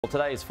Well,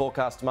 today is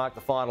forecast to mark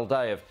the final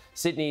day of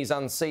Sydney's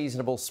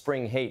unseasonable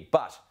spring heat,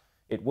 but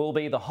it will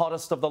be the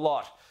hottest of the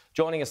lot.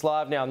 Joining us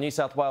live now, New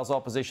South Wales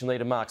Opposition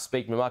Leader Mark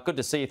Speakman. Mark, good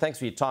to see you. Thanks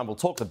for your time. We'll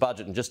talk the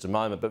budget in just a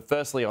moment, but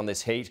firstly on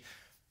this heat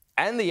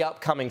and the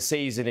upcoming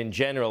season in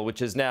general,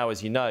 which is now,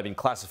 as you know, been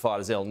classified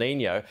as El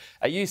Nino.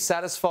 Are you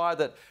satisfied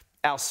that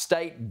our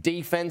state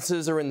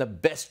defences are in the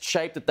best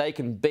shape that they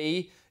can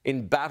be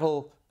in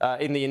battle,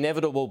 in the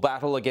inevitable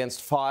battle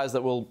against fires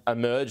that will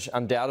emerge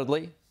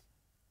undoubtedly?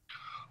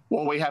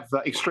 Well, we have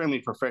extremely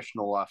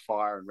professional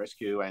fire and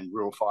rescue and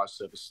rural fire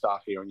service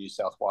staff here in New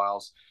South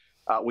Wales.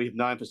 We've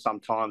known for some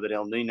time that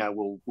El Nino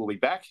will be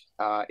back.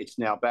 It's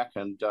now back,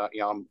 and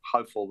I'm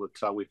hopeful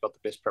that we've got the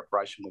best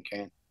preparation we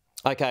can.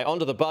 OK, on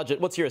to the budget.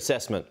 What's your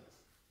assessment?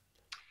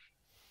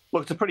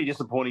 Look, it's a pretty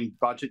disappointing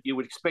budget. You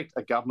would expect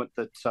a government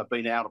that's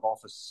been out of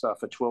office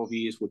for 12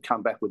 years would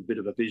come back with a bit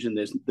of a vision.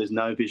 There's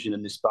no vision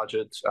in this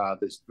budget.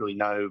 There's really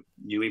no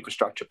new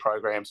infrastructure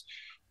programs.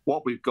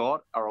 What we've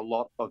got are a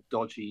lot of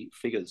dodgy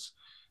figures.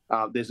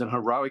 There's an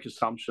heroic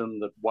assumption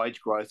that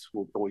wage growth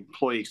or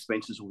employee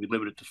expenses will be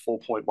limited to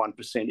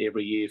 4.1%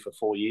 every year for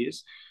 4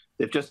 years.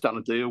 They've just done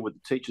a deal with the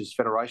Teachers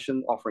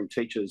Federation, offering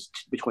teachers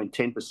between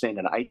 10%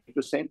 and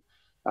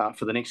 8%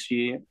 for the next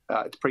year.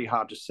 It's pretty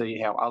hard to see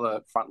how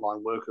other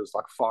frontline workers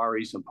like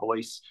fireys and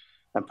police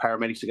and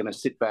paramedics are going to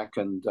sit back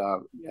and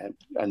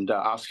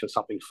ask for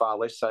something far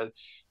less. So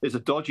there's a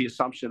dodgy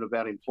assumption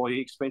about employee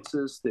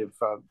expenses. They've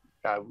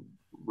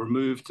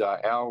removed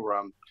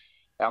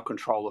our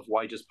control of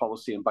wages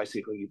policy and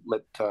basically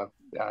let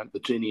the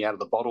genie out of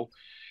the bottle.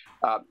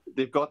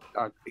 They've got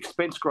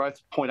expense growth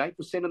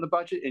 0.8% in the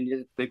budget, and yet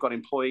they've got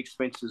employee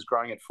expenses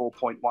growing at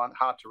 4.1%.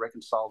 Hard to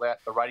reconcile that.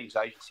 The ratings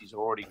agencies are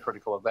already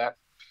critical of that.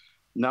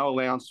 No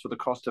allowance for the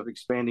cost of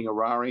expanding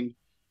Araring.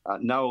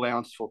 No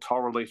allowance for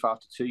toll relief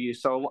after 2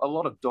 years. So a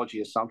lot of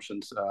dodgy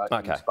assumptions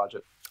in this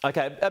budget.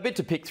 OK, a bit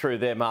to pick through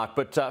there, Mark,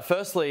 but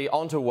firstly,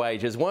 onto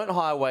wages. Weren't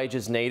higher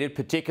wages needed,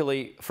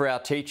 particularly for our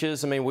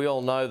teachers? I mean, we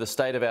all know the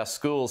state of our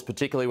schools,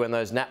 particularly when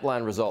those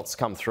NAPLAN results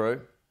come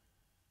through.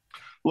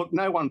 Look,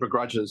 no one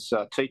begrudges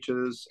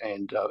teachers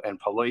and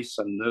police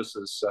and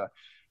nurses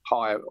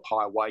higher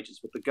wages,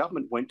 but the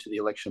government went to the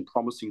election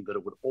promising that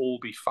it would all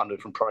be funded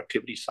from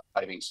productivity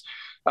savings.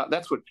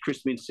 That's what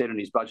Chris Minns said in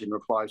his budget and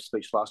reply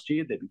speech last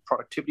year. There'd be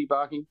productivity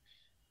bargaining.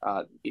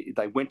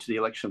 They went to the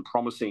election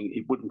promising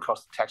it wouldn't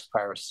cost the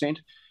taxpayer a cent.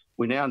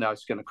 We now know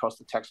it's going to cost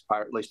the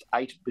taxpayer at least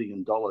 $8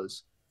 billion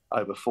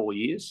over 4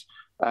 years,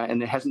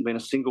 and there hasn't been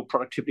a single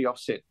productivity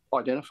offset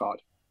identified.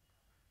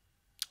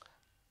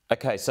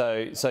 OK,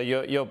 so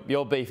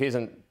your beef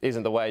isn't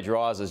the wage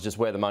rises, just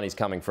where the money's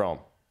coming from.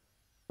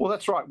 Well,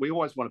 that's right. We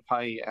always want to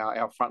pay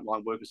our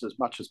frontline workers as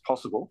much as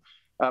possible,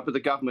 but the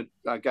government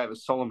gave a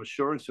solemn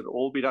assurance that it will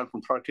all be done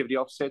from productivity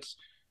offsets.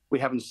 We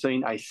haven't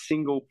seen a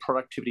single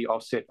productivity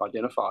offset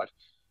identified.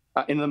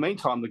 In the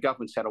meantime, the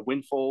government's had a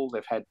windfall.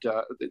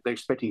 They're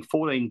expecting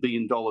 $14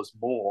 billion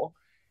more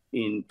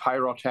in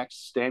payroll tax,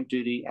 stamp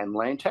duty and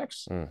land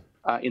tax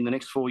in the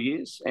next 4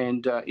 years.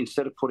 And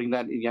instead of putting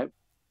that,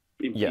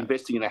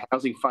 investing in a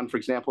housing fund, for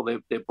example,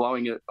 they're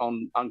blowing it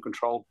on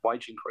uncontrolled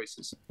wage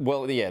increases.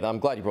 Well, yeah, I'm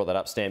glad you brought that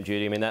up, stamp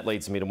duty. I mean, that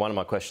leads me to one of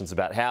my questions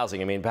about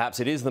housing. I mean, perhaps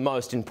it is the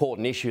most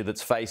important issue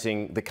that's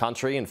facing the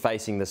country and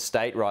facing the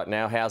state right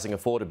now, housing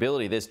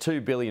affordability. There's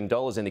 $2 billion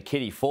in the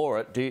kitty for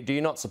it. Do you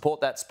not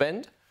support that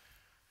spend?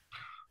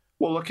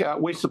 Well, look,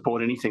 we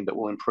support anything that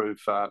will improve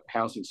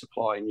housing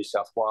supply in New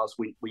South Wales.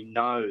 We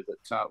know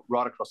that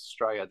right across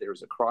Australia there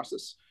is a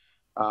crisis.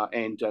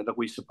 And that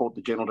we support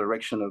the general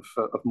direction of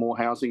more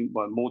housing,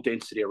 more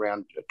density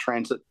around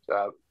transit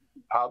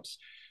hubs.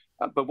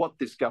 But what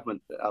this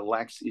government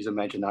lacks is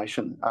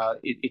imagination.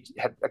 It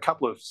had a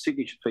couple of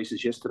signature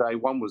pieces yesterday.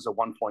 One was a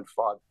 $1.5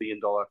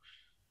 billion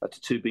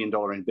to $2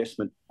 billion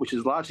investment, which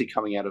is largely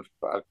coming out of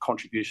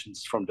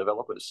contributions from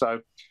developers.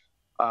 So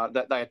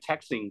that they are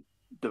taxing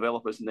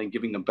developers and then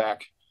giving them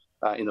back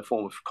in the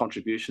form of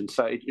contributions.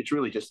 So it's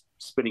really just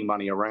spinning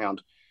money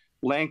around.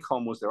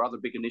 Landcom was their other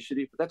big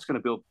initiative, but that's going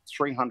to build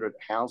 300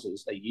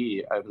 houses a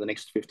year over the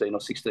next 15 or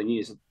 16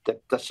 years.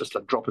 That's just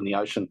a drop in the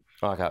ocean.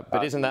 OK,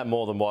 but isn't that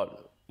more than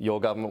what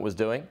your government was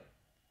doing?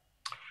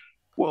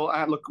 Well,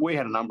 look, we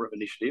had a number of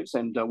initiatives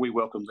and we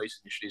welcome these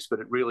initiatives,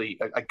 but it really,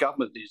 a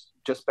government is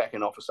just back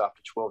in office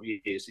after 12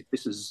 years. If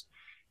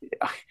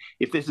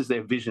this is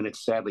their vision,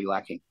 it's sadly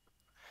lacking.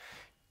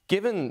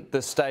 Given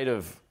the state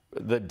of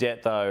the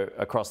debt, though,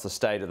 across the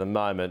state at the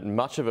moment,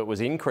 much of it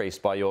was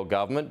increased by your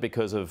government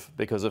because of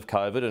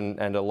COVID,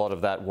 and a lot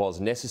of that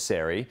was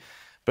necessary.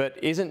 But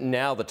isn't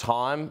now the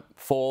time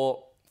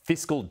for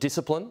fiscal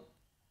discipline?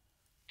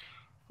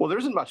 Well, there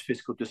isn't much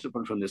fiscal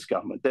discipline from this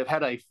government. They've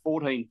had a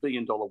 $14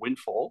 billion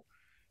windfall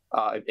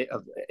of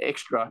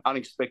extra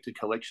unexpected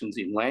collections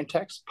in land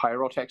tax,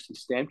 payroll tax and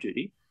stamp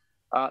duty.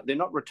 They're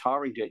not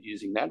retiring debt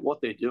using that.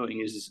 What they're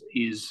doing is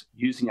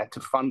using that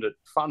to fund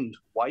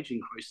wage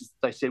increases.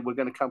 They said we're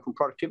going to come from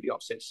productivity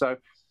offsets. So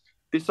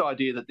this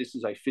idea that this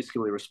is a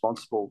fiscally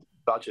responsible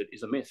budget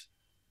is a myth.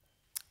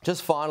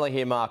 Just finally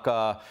here, Mark,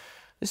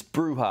 This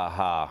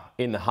brouhaha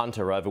in the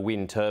Hunter over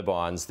wind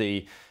turbines.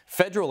 The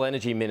Federal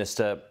Energy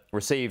Minister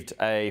received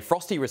a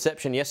frosty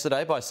reception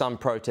yesterday by some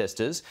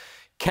protesters.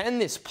 Can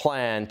this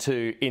plan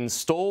to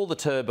install the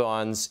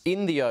turbines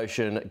in the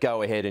ocean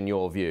go ahead in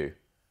your view?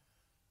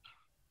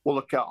 Well,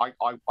 look, I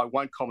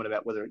won't comment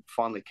about whether it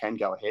finally can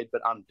go ahead,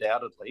 but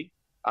undoubtedly,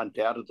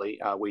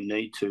 we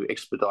need to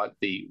expedite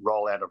the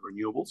rollout of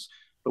renewables,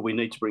 but we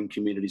need to bring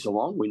communities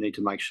along. We need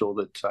to make sure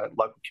that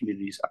local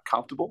communities are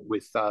comfortable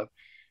with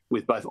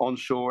both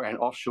onshore and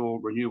offshore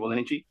renewable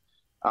energy.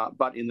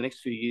 But in the next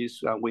few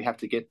years, we have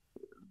to get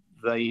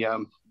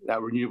the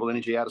renewable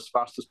energy out as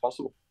fast as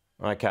possible.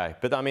 Okay,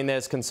 but I mean,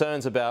 there's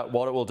concerns about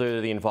what it will do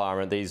to the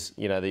environment.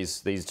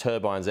 These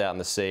turbines out in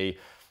the sea,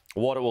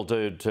 what it will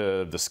do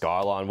to the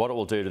skyline, what it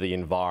will do to the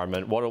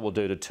environment, what it will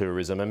do to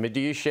tourism. I mean, do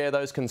you share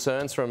those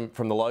concerns from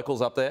the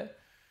locals up there?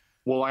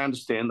 Well, I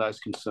understand those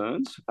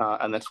concerns,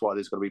 and that's why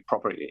there's got to be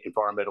proper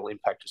environmental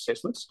impact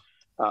assessments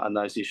and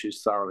those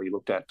issues thoroughly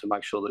looked at to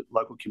make sure that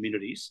local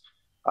communities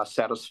are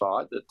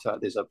satisfied that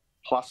there's a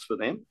plus for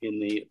them in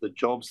the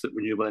jobs that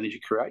renewable energy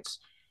creates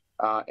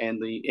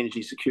and the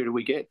energy security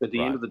we get. But at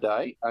the end of the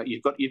day,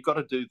 you've got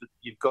to do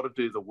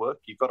the work.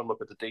 You've got to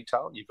look at the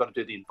detail. You've got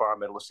to do the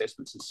environmental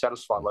assessments and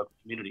satisfy local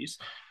communities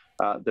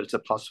that it's a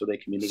plus for their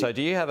community. So,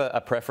 do you have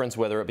a preference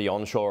whether it be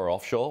onshore or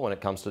offshore when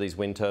it comes to these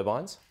wind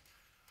turbines?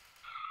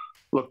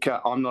 Look,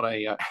 I'm not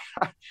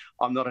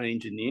an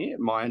engineer.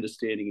 My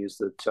understanding is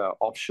that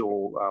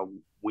offshore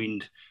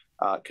wind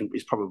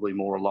is probably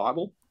more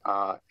reliable,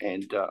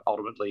 and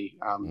ultimately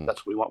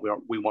that's what we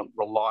want. We want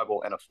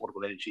reliable and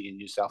affordable energy in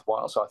New South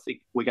Wales. So I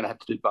think we're going to have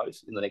to do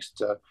both in the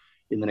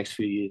next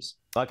few years.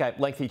 Okay,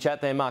 lengthy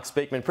chat there, Mark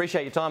Speakman.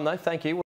 Appreciate your time, though. Thank you.